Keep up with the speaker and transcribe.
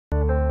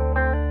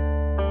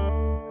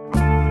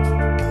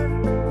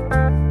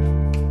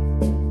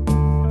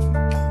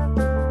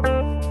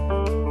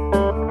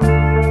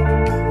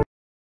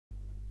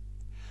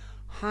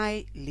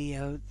Hi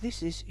Leo,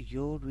 this is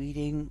your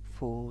reading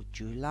for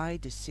July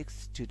the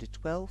 6th to the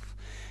 12th,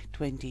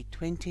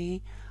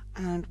 2020,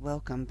 and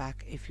welcome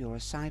back if you're a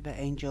cyber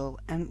angel,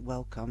 and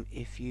welcome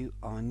if you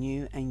are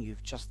new and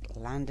you've just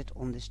landed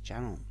on this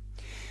channel.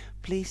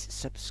 Please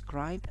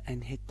subscribe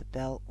and hit the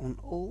bell on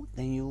all,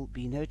 then you'll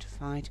be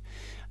notified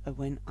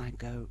when I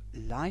go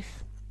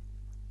live.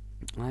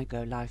 I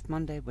go live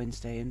Monday,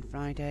 Wednesday and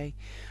Friday,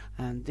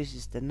 and this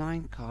is the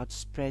 9-card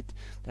spread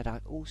that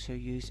I also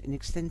use in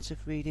extensive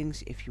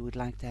readings. If you would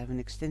like to have an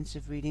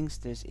extensive readings,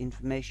 there's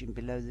information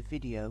below the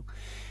video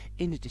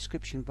in the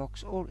description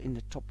box or in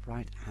the top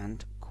right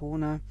hand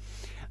corner,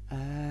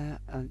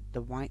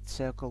 the white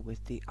circle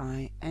with the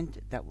eye, and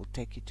that will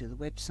take you to the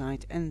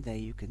website, and there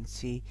you can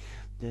see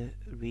the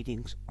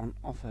readings on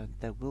offer.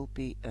 There will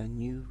be a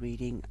new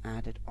reading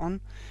added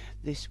on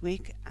this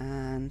week,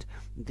 and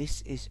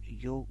this is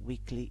your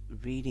weekly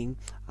reading.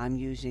 I'm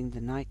using the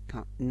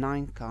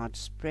 9-card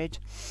spread,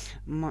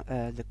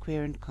 the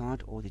querent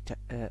card, or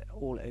the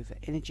all over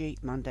energy,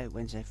 Monday,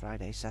 Wednesday,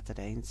 Friday,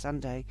 Saturday and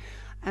Sunday,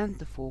 and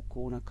the 4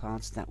 corner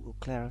cards that will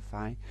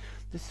clarify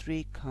the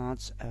 3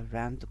 cards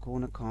around the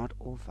corner card,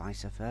 or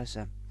vice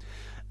versa,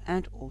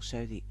 and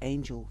also the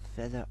Angel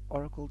Feather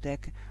Oracle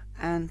deck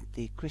and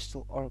the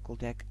Crystal Oracle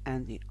deck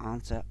and the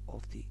Answer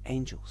of the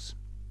Angels.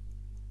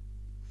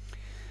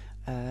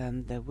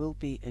 There will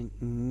be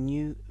a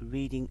new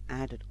reading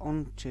added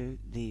on to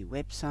the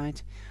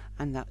website,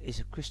 and that is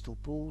a crystal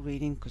ball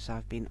reading, because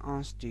I've been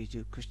asked, do you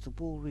do crystal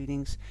ball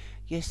readings?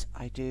 Yes,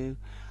 I do.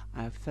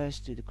 I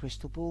first do the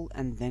crystal ball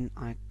and then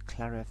I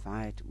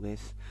clarify it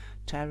with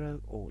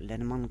tarot or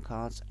Lenormand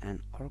cards and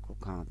oracle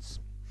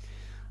cards.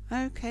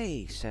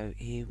 Okay, so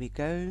here we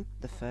go.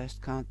 The first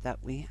card that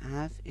we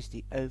have is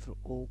the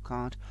overall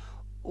card,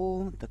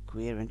 or the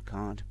querent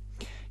card.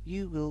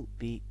 You will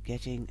be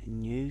getting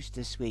news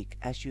this week,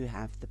 as you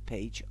have the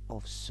Page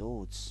of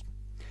Swords.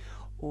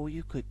 Or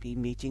you could be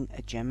meeting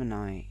a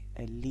Gemini,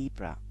 a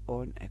Libra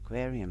or an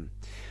Aquarium.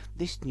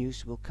 This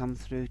news will come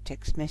through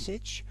text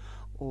message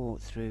or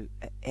through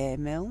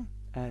airmail,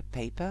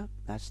 paper,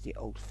 that's the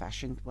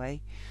old-fashioned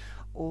way,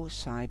 or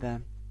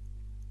cyber,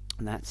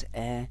 that's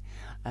air,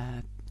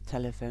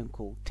 telephone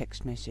call,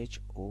 text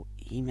message or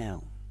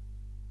email.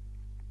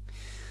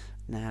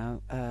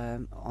 Now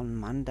on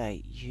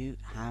Monday you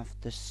have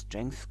the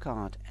Strength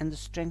card, and the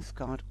Strength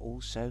card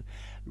also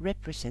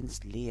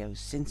represents Leo,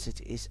 since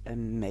it is a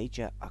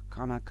major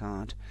arcana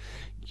card.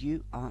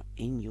 You are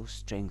in your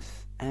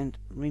strength, and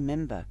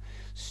remember,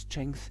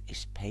 strength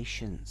is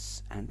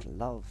patience and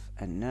love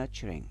and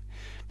nurturing,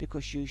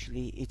 because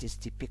usually it is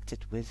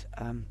depicted with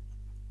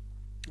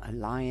a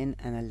lion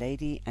and a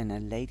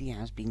lady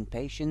has been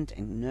patient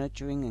and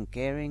nurturing and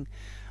caring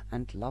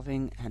and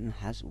loving, and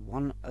has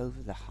won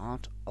over the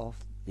heart of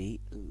the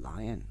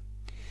lion.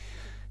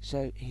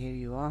 So here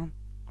you are,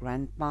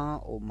 grandma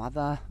or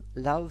mother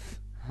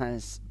love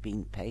has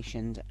been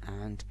patient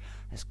and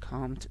has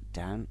calmed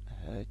down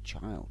her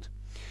child.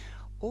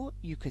 Or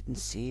you can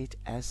see it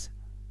as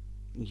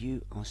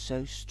you are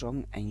so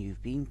strong and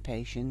you've been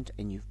patient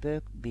and you've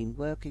been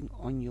working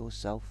on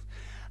yourself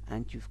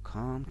and you've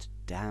calmed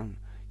down.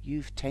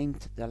 You've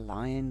tamed the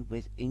lion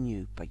within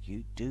you, but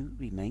you do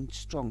remain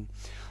strong.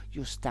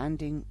 You're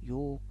standing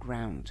your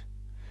ground.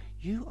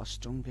 You are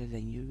stronger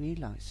than you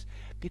realize,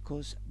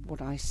 because what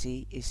I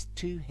see is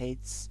 2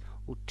 heads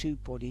or 2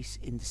 bodies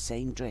in the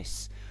same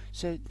dress.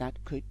 So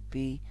that could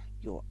be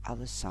your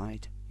other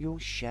side, your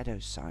shadow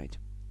side.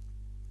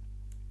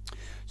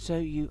 So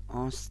you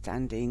are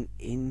standing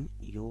in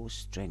your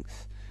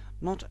strength.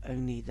 Not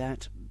only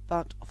that,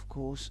 but of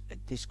course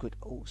this could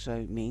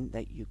also mean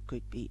that you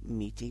could be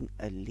meeting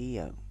a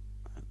Leo.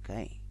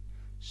 Okay,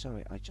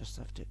 sorry, I just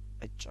have to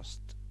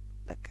adjust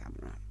the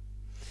camera.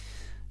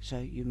 So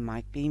you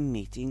might be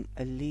meeting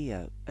a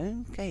Leo.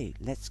 Okay,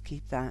 let's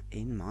keep that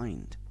in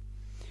mind.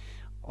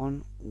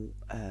 On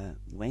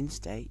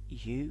Wednesday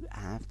you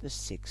have the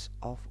 6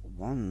 of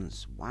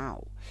Wands.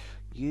 Wow,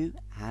 you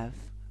have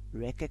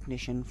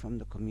recognition from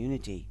the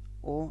community,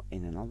 or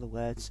in other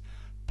words,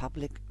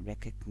 public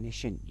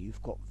recognition.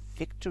 You've got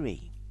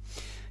victory.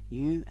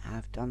 You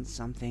have done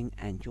something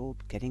and you're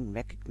getting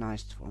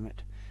recognized from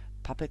it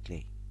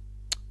publicly.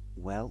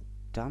 Well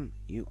done.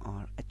 You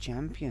are a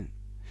champion.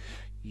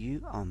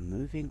 You are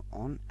moving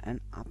on and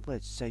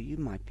upwards, so you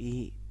might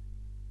be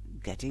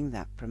getting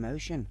that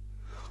promotion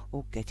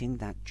or getting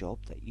that job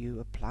that you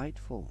applied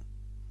for,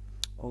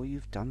 or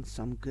you've done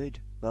some good.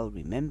 Well,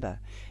 remember,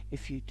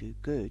 if you do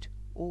good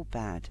or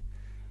bad,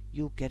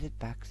 you'll get it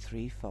back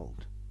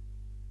threefold.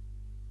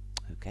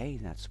 Okay,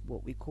 that's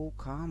what we call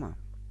karma.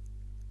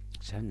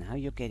 So now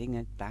you're getting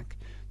it back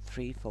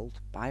threefold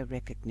by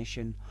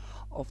recognition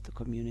of the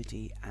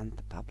community and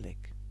the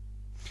public.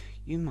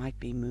 You might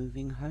be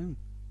moving home.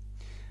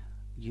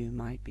 You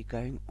might be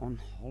going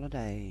on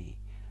holiday,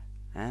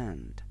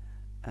 and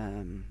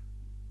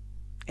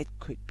it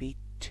could be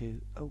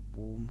to a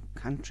warm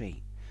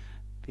country,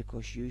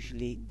 because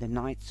usually the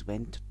knights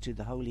went to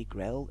the Holy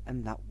Grail,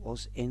 and that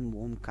was in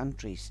warm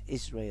countries,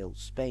 Israel,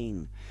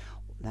 Spain,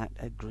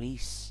 that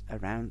grease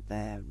around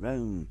their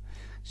Rome.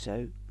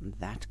 So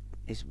that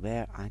is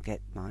where I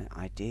get my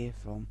idea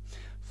from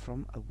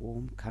a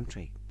warm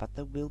country. But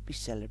there will be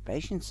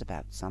celebrations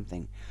about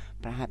something.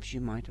 Perhaps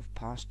you might have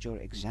passed your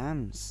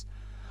exams,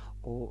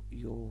 or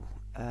your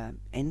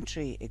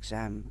entry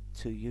exam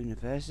to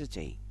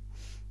university.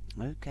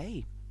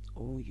 Okay.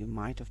 Or you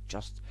might have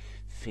just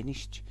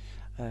finished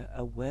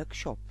a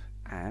workshop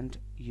and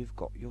you've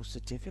got your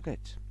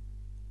certificate.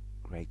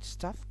 Great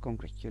stuff,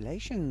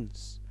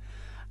 congratulations.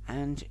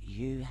 And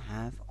you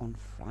have on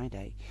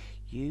Friday,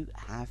 you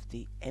have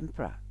the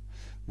Emperor.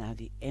 Now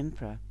the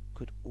Emperor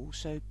could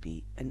also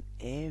be an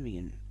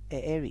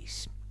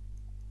Aries.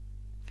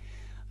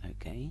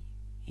 Okay,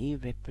 he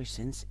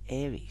represents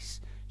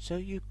Aries. So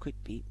you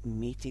could be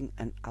meeting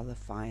another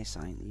fire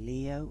sign,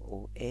 Leo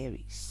or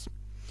Aries.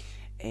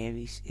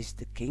 Aries is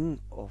the king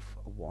of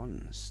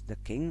wands, the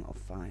king of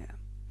fire.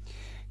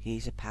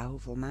 He's a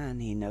powerful man.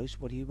 He knows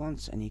what he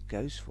wants and he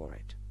goes for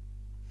it.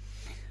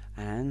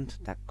 And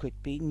that could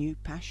be new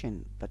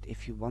passion. But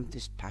if you want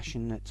this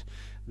passionate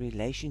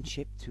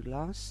relationship to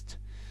last,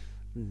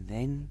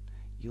 then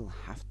you'll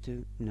have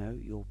to know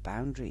your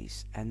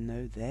boundaries and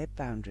know their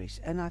boundaries.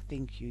 And I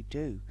think you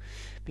do,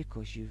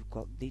 because you've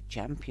got the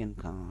Champion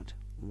card.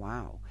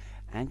 Wow.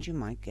 And you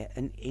might get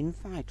an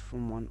invite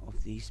from one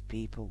of these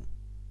people.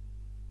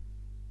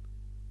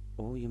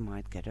 Or you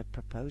might get a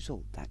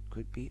proposal. That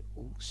could be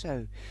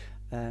also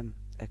the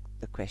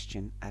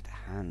question at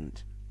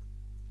hand.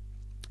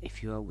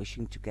 If you are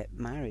wishing to get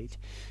married,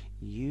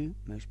 you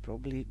most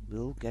probably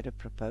will get a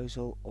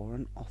proposal or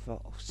an offer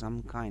of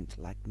some kind,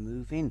 like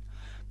move in.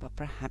 But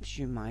perhaps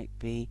you might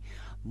be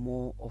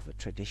more of a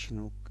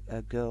traditional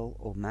girl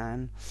or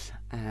man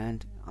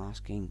and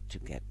asking to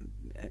get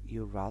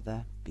you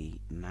rather be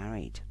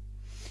married.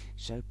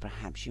 So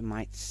perhaps you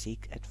might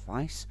seek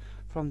advice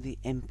from the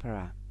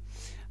Emperor.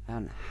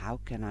 And how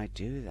can I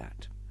do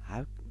that?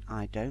 How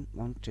I don't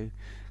want to,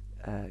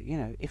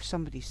 if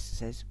somebody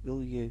says,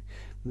 will you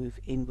move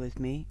in with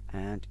me,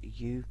 and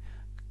you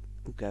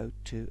go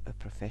to a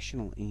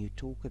professional and you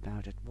talk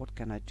about it, what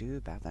can I do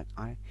about that?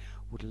 I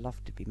would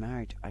love to be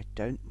married. I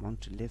don't want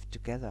to live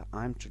together.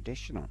 I'm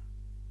traditional.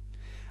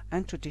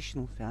 And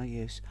traditional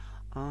values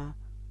are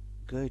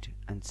good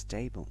and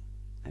stable.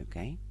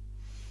 Okay?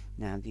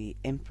 Now, the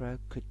Emperor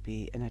could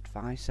be an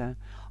advisor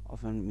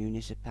of a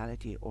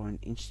municipality or an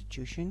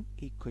institution.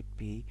 He could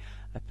be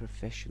a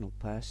professional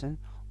person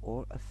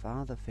or a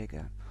father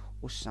figure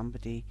or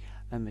somebody,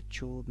 a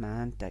mature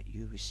man that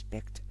you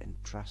respect and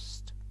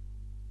trust.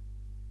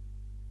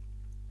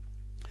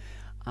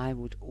 I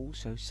would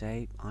also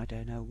say, I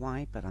don't know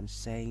why, but I'm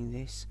saying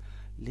this,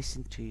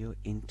 listen to your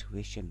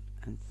intuition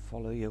and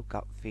follow your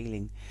gut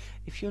feeling.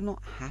 If you're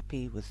not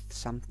happy with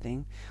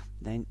something,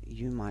 then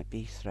you might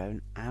be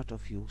thrown out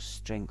of your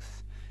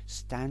strength.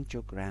 Stand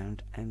your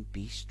ground and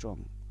be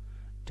strong.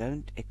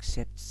 Don't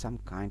accept some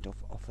kind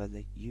of offer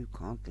that you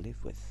can't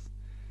live with.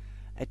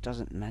 It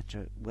doesn't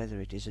matter whether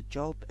it is a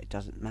job, it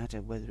doesn't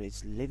matter whether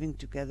it's living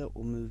together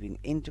or moving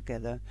in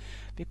together,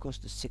 because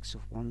the Six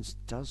of Wands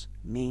does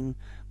mean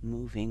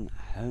moving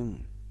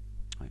home.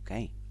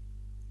 Okay.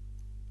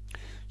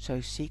 So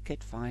seek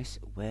advice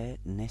where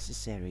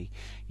necessary.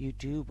 You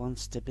do want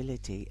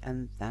stability,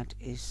 and that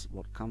is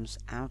what comes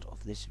out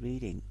of this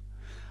reading.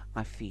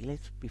 I feel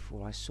it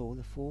before I saw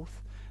the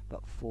fourth,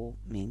 but 4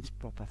 means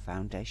proper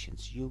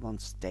foundations. You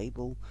want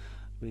stable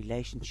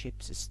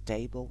relationships, a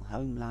stable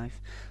home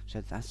life,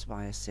 so that's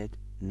why I said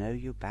know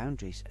your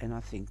boundaries, and I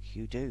think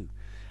you do.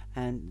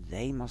 And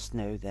they must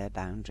know their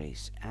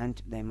boundaries,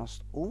 and they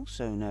must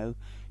also know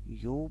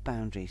your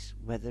boundaries,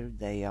 whether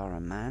they are a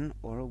man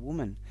or a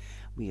woman.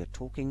 We are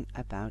talking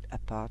about a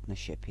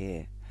partnership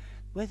here,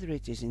 whether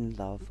it is in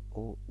love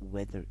or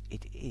whether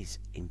it is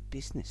in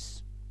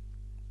business.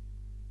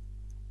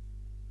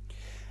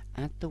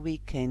 At the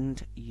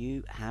weekend,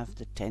 you have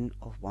the 10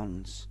 of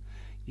Wands.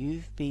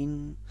 You've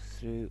been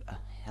through a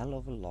hell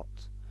of a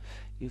lot.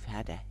 You've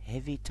had a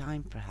heavy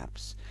time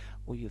perhaps,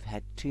 or you've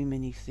had too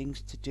many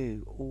things to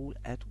do all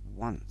at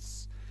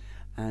once.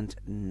 And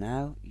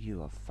now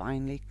you are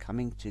finally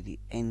coming to the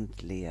end,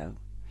 Leo.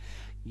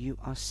 You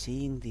are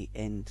seeing the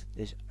end.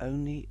 There's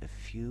only a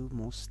few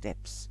more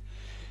steps,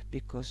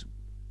 because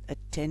a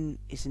 10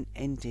 is an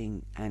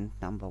ending and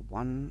number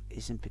 1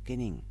 is a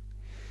beginning.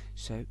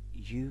 So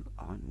you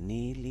are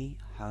nearly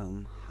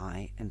home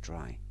high and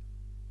dry.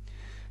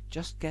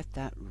 Just get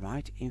that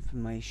right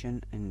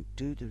information and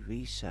do the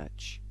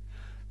research.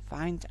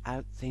 Find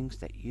out things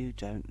that you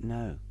don't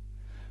know,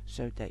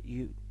 so that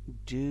you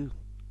do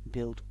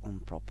build on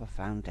proper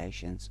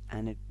foundations,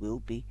 and it will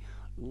be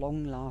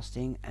long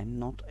lasting and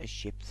not a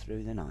ship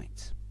through the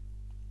night.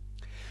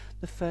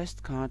 The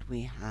first card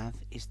we have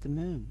is the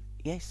moon.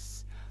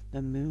 Yes,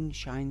 the moon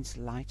shines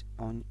light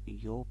on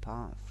your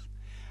path,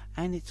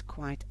 and it's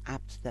quite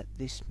apt that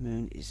this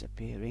moon is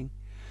appearing,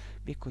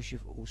 because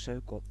you've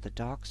also got the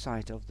dark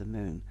side of the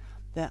moon.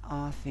 There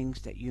are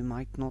things that you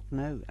might not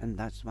know, and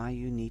that's why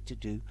you need to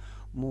do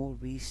more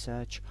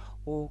research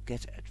or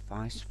get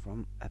advice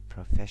from a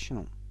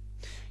professional.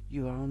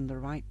 You are on the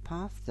right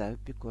path though,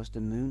 because the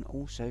moon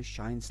also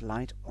shines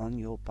light on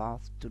your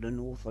path to the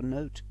northern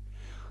node.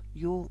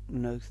 Your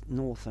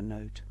northern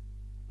node.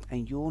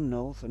 And your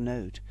northern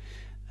node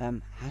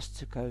has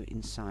to go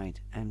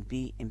inside and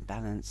be in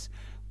balance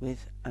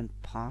with a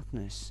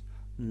partner's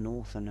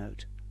northern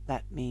node.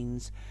 That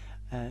means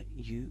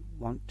you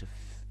want to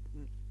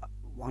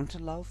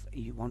love,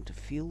 you want to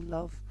feel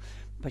love,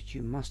 but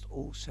you must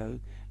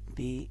also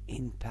be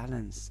in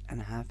balance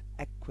and have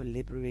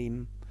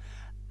equilibrium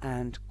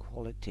and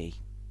quality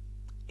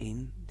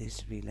in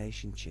this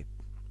relationship.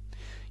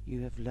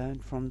 You have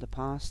learned from the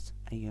past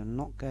and you're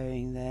not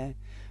going there.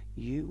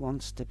 You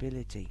want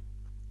stability.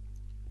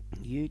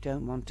 You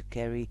don't want to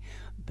carry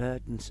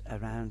burdens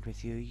around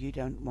with you. You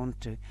don't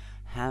want to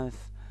have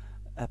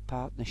a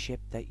partnership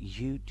that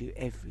you do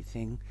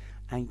everything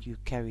and you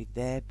carry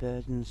their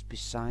burdens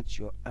besides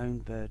your own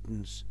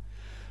burdens.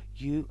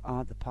 You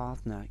are the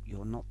partner,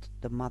 you're not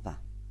the mother.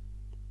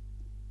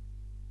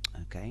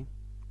 Okay?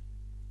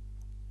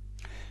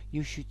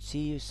 You should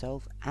see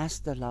yourself as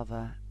the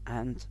lover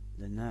and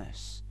the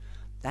nurse.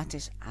 That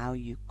is how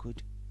you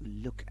could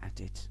look at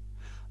it.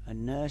 A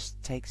nurse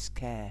takes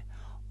care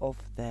of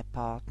their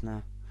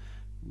partner,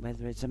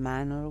 whether it's a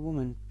man or a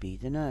woman. Be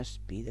the nurse,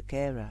 be the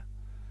carer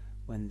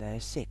when they're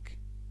sick.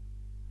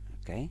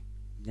 Okay?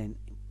 Then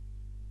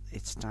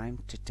it's time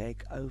to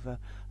take over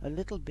a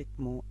little bit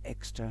more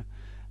extra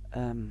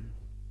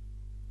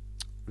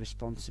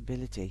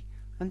responsibility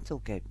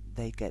until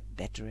they get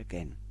better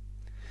again.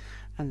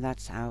 And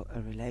that's how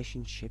a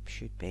relationship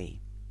should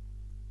be.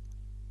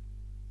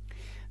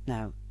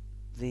 Now,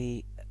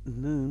 the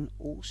moon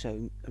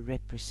also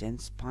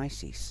represents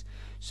Pisces,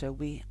 so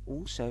we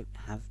also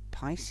have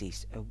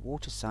Pisces, a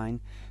water sign,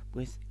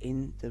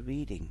 within the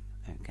reading.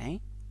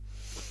 Okay,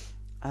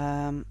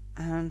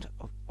 and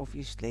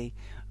obviously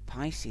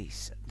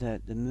Pisces,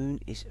 the moon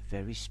is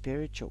very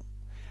spiritual.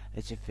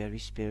 It's a very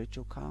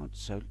spiritual card.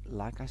 So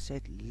like I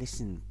said,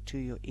 listen to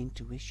your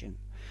intuition,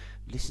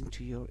 listen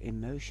to your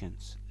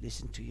emotions,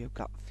 listen to your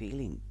gut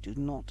feeling. Do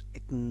not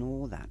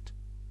ignore that.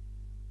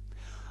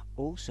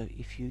 Also,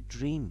 if you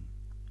dream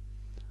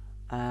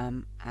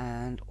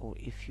and or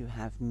if you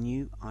have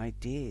new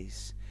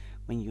ideas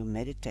when you're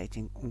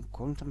meditating or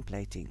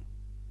contemplating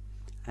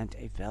and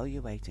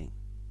evaluating,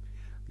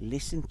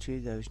 listen to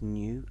those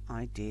new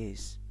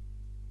ideas.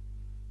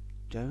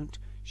 Don't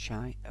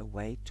shy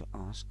away to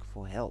ask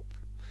for help.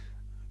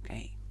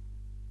 Okay?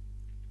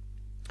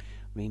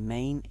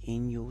 Remain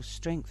in your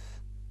strength.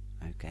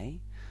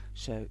 Okay?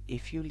 So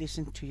if you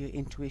listen to your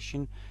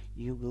intuition,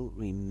 you will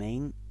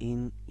remain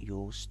in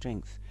your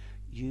strength.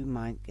 You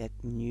might get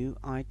new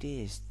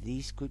ideas.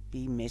 These could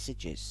be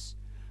messages.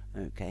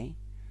 Okay?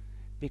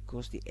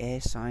 Because the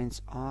air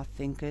signs are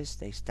thinkers.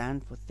 They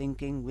stand for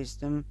thinking,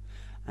 wisdom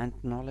and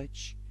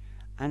knowledge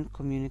and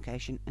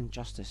communication and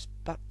justice.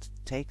 But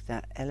take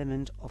that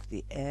element of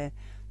the air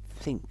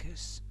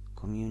thinkers,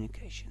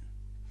 communication.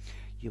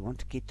 You want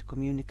to keep the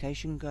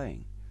communication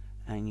going,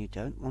 and you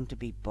don't want to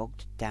be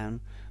bogged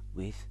down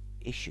with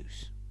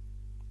issues.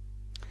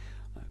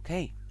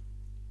 Okay,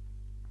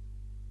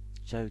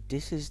 so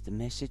this is the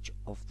message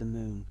of the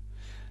moon.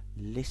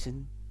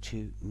 Listen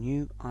to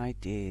new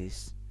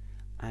ideas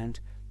and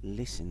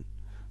listen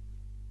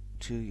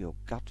to your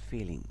gut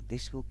feeling.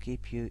 This will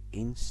keep you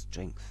in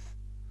strength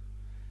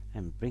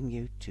and bring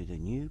you to the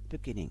new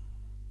beginning.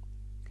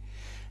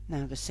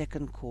 Now the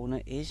second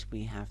corner is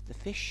we have the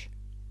fish.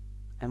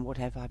 And what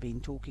have I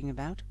been talking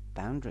about?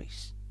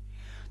 Boundaries.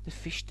 The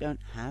fish don't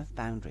have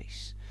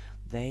boundaries.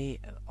 They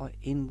are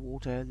in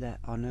water. There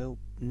are no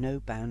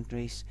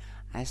boundaries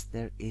as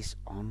there is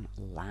on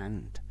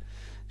land.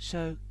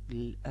 So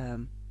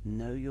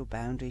know your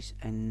boundaries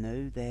and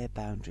know their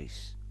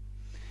boundaries.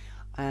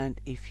 And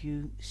if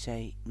you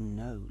say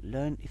no,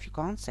 learn. If you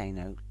can't say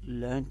no,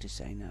 learn to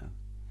say no.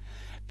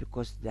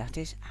 Because that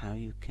is how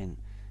you can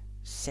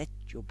set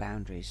your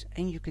boundaries,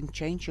 and you can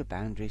change your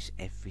boundaries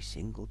every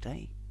single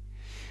day.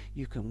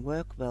 You can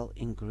work well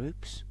in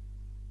groups,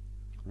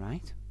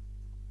 right?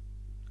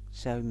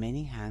 So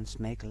many hands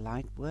make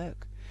light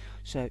work.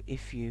 So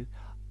if you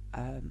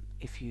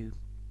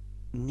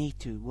need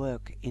to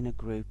work in a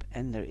group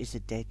and there is a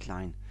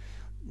deadline,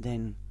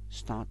 then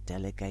start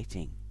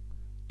delegating.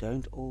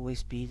 Don't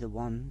always be the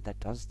one that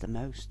does the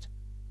most.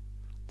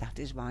 That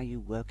is why you're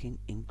working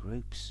in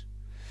groups.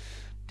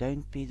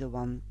 Don't be the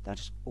one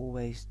that's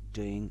always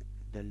doing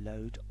the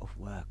load of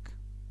work.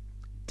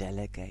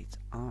 Delegate,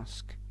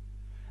 ask.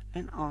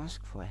 And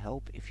ask for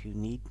help if you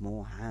need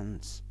more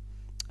hands.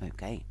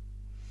 Okay.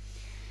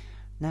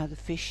 Now the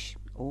fish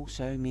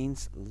also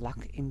means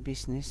luck in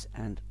business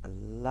and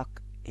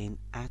luck in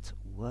at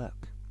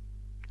work.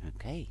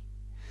 Okay.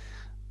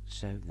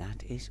 So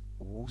that is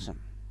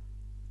awesome.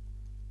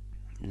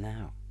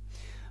 Now,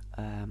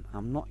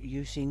 I'm not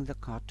using the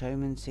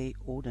cartomancy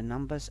or the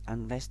numbers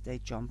unless they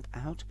jump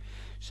out.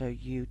 So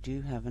you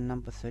do have a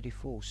number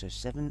 34. So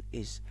 7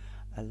 is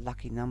a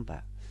lucky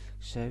number.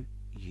 So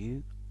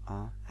you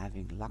are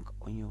having luck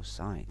on your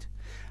side.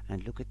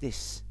 And look at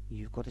this,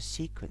 you've got a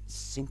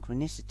sequence,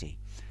 synchronicity,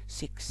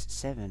 6,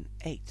 7,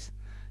 8.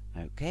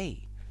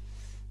 Okay,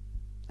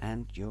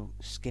 and you're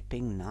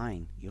skipping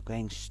 9. You're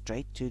going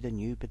straight to the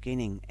new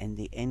beginning and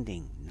the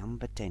ending,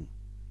 number 10.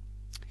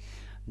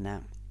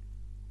 Now,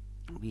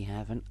 we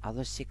have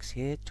another 6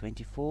 here,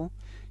 24,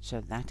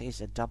 so that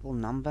is a double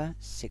number,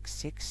 6,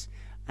 6,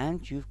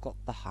 and you've got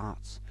the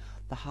hearts.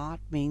 The heart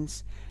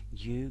means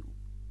you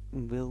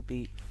will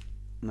be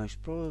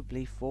most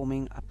probably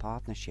forming a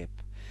partnership.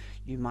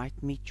 You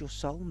might meet your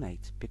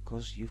soulmate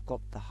because you've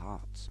got the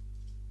heart,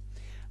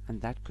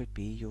 and that could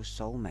be your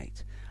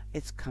soulmate.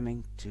 It's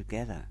coming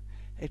together.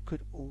 It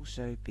could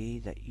also be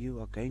that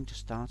you are going to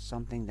start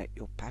something that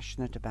you're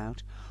passionate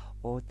about,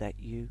 or that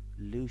you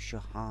lose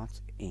your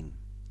heart in,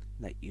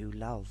 that you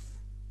love.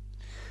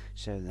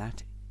 So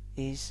that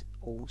is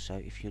also,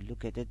 if you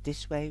look at it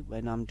this way,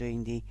 when I'm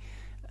doing the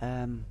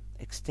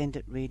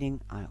extended reading,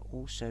 I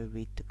also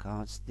read the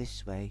cards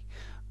this way,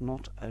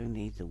 not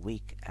only the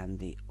week and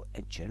the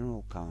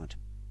general card.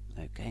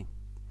 Okay,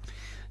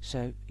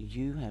 so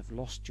you have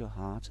lost your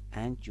heart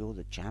and you're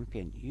the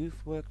champion.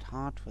 You've worked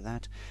hard for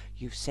that,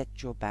 you've set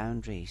your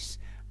boundaries,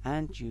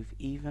 and you've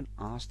even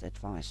asked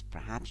advice,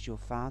 perhaps your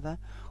father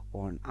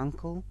or an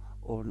uncle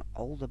or an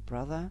older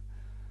brother,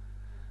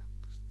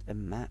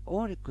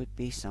 or it could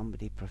be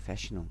somebody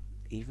professional,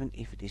 even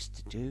if it is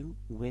to do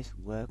with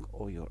work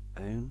or your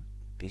own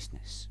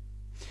business.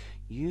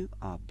 You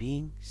are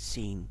being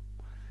seen,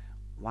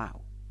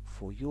 wow,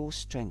 for your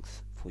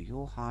strength, for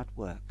your hard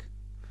work,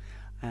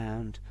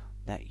 and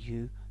that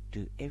you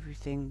do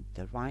everything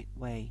the right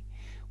way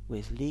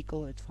with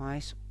legal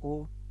advice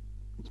or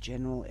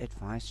general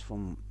advice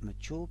from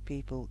mature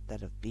people that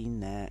have been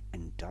there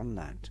and done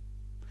that.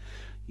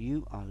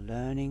 You are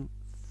learning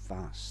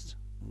fast.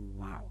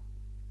 Wow.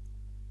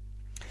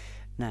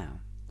 Now,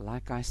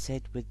 like I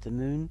said with the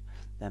moon,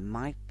 there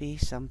might be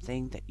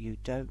something that you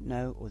don't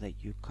know or that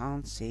you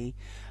can't see,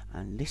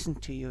 and listen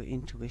to your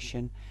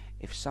intuition.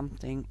 If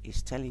something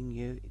is telling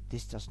you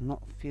this does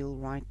not feel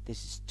right,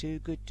 this is too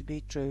good to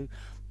be true,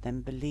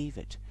 then believe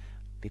it,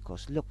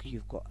 because look,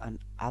 you've got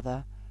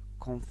another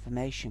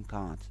confirmation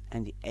card,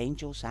 and the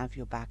angels have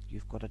your back.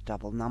 You've got a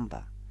double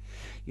number,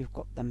 you've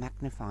got the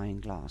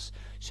magnifying glass,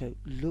 so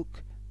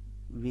look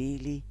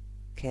really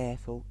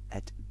careful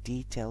at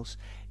details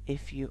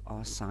if you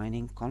are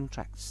signing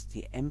contracts.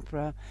 The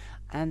Emperor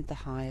and the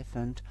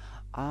Hierophant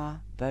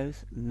are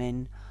both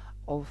men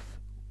of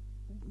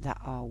that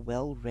are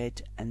well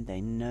read, and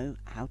they know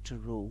how to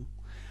rule.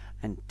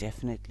 And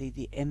definitely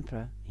the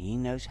Emperor, he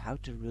knows how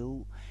to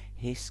rule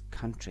his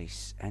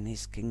countries and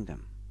his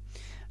kingdom,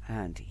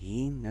 and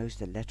he knows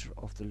the letter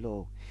of the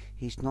law.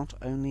 He's not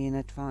only an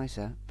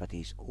advisor, but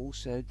he's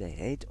also the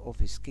head of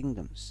his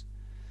kingdoms,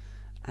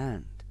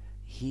 and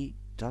he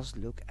does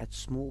look at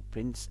small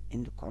prints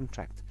in the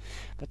contract.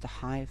 But the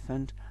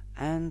Hierophant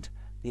and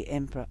the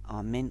Emperor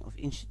are men of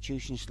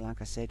institutions, like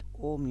I said,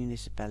 or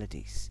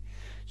municipalities.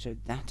 So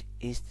that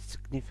is the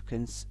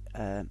significance,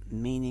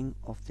 meaning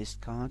of this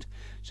card.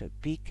 So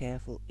be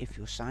careful if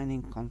you're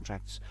signing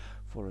contracts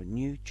for a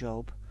new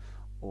job,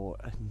 or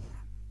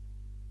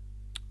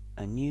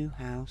a new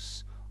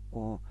house,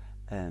 or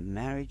a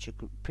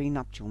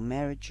prenuptial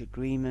marriage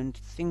agreement,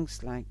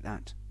 things like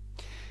that.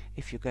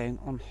 If you're going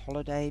on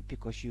holiday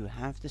because you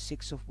have the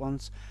Six of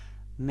Wands,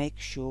 make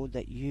sure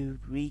that you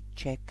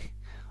recheck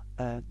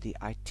the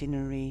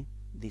itinerary,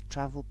 the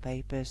travel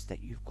papers,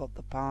 that you've got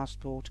the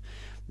passport,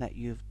 that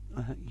you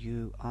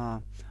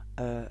are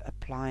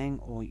applying,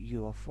 or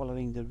you are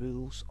following the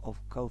rules of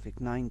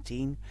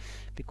COVID-19,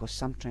 because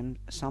sometimes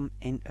some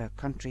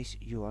countries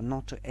you are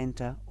not to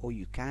enter, or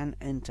you can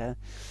enter,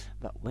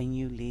 but when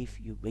you leave,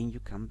 when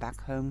you come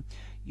back home,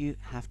 you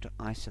have to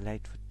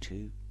isolate for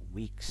 2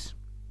 weeks.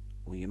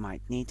 Or you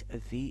might need a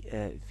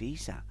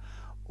visa,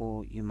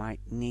 or you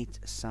might need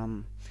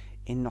some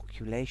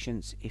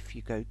inoculations if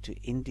you go to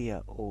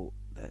India or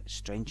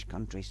strange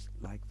countries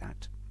like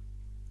that.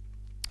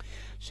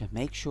 So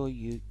make sure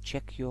you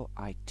check your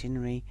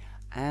itinerary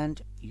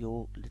and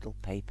your little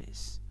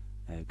papers.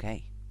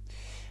 Okay.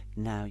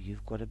 Now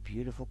you've got a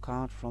beautiful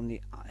card from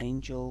the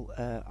angel,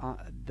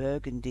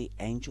 Burgundy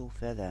Angel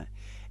Feather.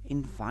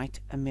 Invite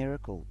a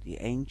miracle. The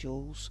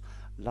angels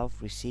love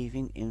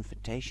receiving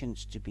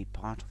invitations to be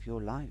part of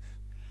your life.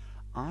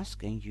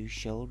 Ask and you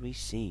shall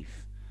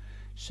receive.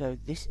 So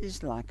this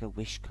is like a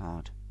wish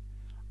card.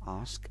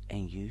 Ask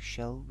and you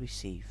shall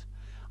receive.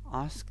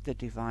 Ask the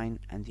divine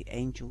and the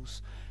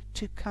angels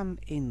to come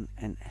in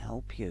and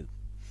help you,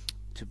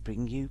 to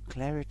bring you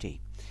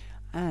clarity,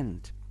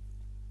 and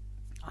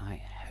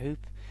I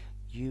hope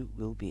you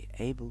will be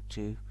able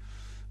to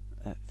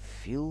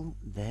feel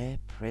their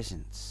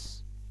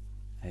presence.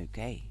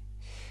 Okay,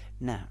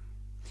 now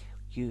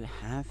you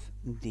have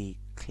the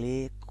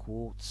clear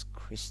quartz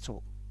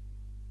crystal.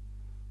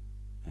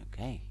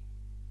 Okay,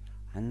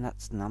 and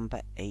that's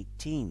number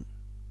 18.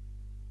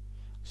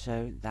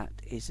 So that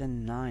is a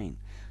 9.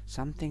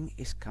 Something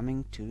is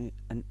coming to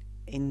an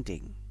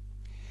ending.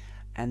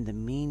 And the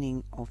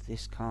meaning of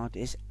this card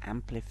is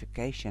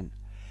amplification,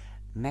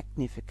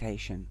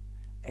 magnification,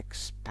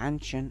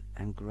 expansion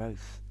and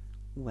growth.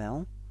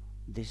 Well,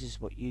 this is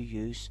what you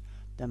use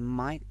the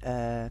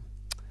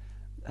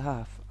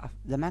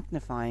the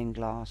magnifying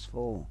glass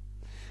for.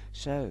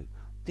 So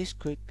this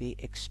could be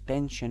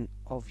expansion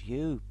of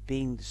you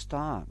being the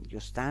star.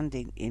 You're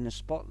standing in a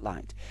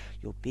spotlight.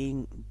 You're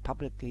being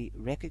publicly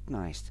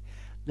recognized.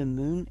 The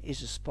moon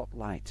is a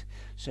spotlight,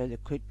 so there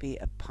could be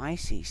a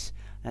Pisces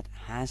that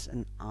has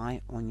an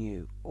eye on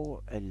you,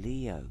 or a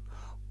Leo,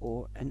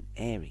 or an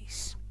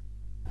Aries.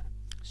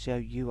 So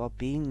you are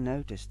being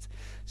noticed.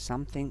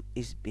 Something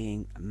is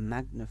being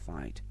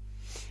magnified,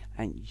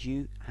 and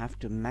you have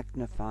to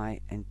magnify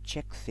and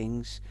check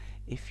things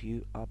if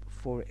you are,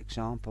 for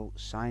example,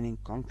 signing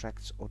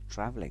contracts or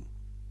traveling.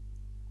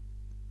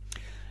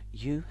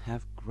 You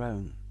have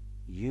grown.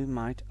 You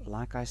might,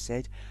 like I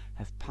said,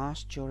 have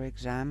passed your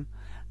exam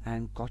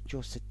and got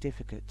your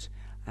certificate,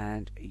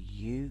 and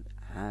you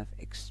have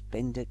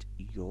expended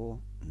your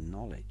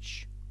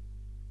knowledge.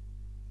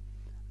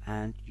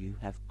 And you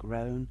have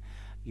grown.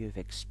 You've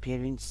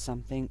experienced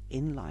something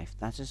in life.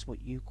 That is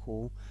what you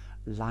call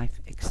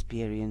life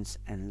experience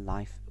and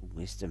life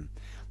wisdom.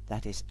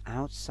 That is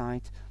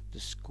outside the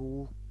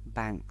school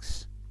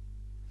banks.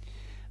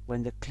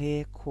 When the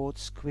clear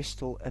quartz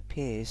crystal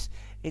appears,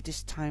 it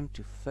is time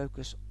to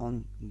focus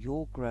on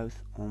your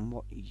growth, on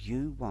what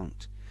you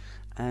want.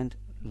 And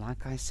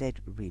like I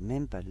said,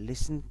 remember,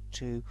 listen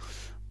to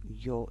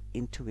your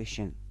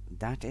intuition.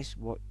 That is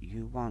what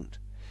you want.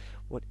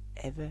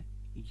 Whatever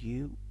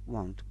you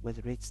want,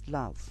 whether it's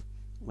love,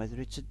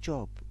 whether it's a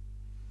job,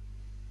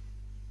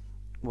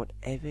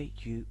 whatever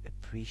you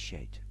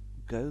appreciate,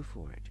 go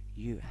for it.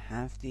 You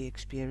have the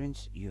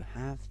experience, you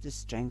have the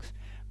strength.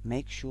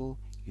 Make sure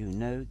you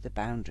know the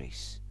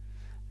boundaries,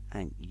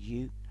 and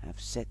you have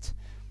set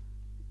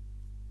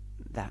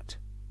that,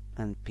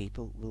 and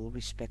people will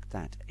respect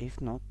that.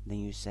 If not, then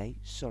you say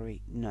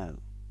sorry, no.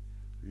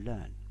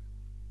 Learn.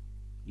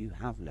 You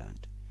have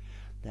learned.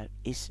 There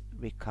is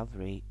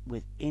recovery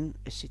within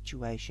a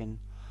situation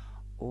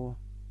or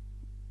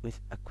with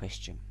a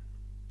question,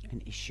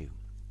 an issue.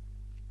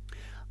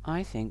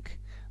 I think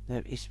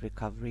there is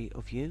recovery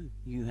of you.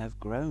 You have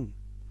grown.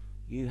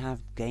 You have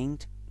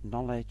gained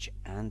knowledge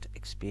and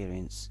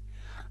experience.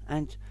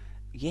 And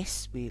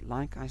yes,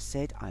 like I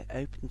said, I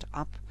opened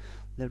up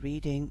the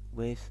reading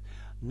with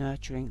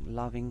nurturing,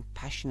 loving,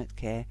 passionate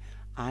care.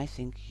 I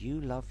think you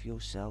love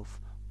yourself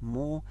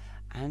more,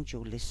 and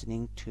you're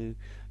listening to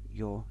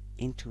your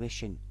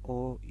intuition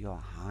or your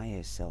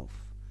higher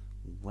self.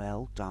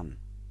 Well done.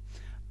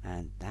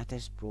 And that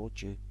has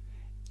brought you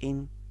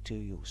into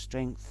your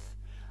strength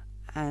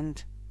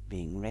and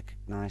being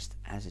recognized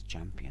as a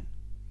champion.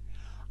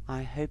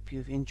 I hope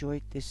you've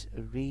enjoyed this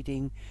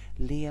reading,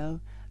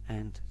 Leo,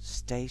 and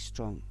stay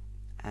strong.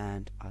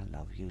 And I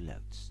love you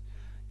loads.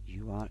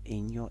 You are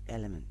in your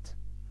element,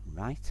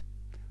 right?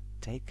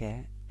 Take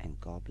care and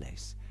God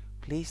bless.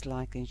 Please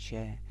like and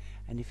share.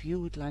 And if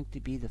you would like to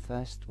be the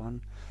first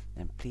one,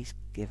 then please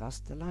give us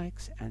the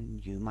likes,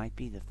 and you might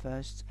be the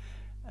first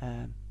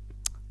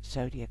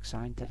zodiac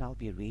sign that I'll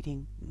be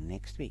reading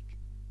next week.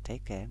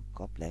 Take care,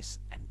 God bless,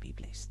 and be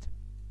blessed.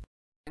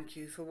 Thank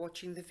you for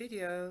watching the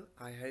video.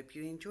 I hope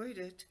you enjoyed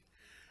it.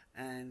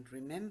 And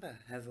remember,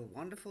 have a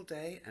wonderful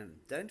day, and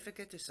don't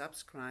forget to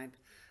subscribe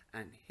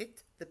and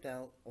hit the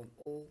bell on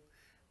all,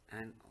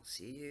 and I'll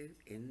see you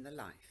in the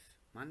life.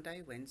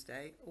 Monday,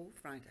 Wednesday or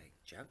Friday.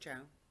 Ciao,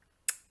 ciao.